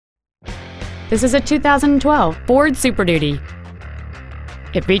This is a 2012 Ford Super Duty.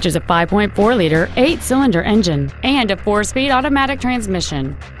 It features a 5.4-liter, 8-cylinder engine and a 4-speed automatic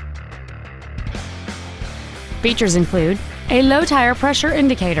transmission. Features include a low tire pressure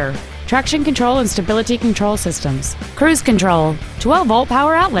indicator, traction control and stability control systems, cruise control, 12-volt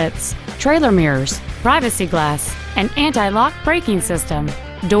power outlets, trailer mirrors, privacy glass, an anti-lock braking system,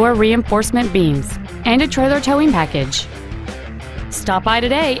 door reinforcement beams, and a trailer towing package. Stop by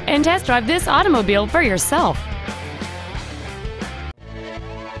today and test drive this automobile for yourself.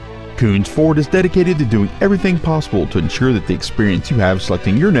 Koons Ford is dedicated to doing everything possible to ensure that the experience you have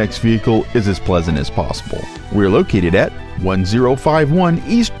selecting your next vehicle is as pleasant as possible. We're located at 1051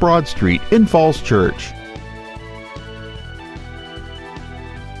 East Broad Street in Falls Church.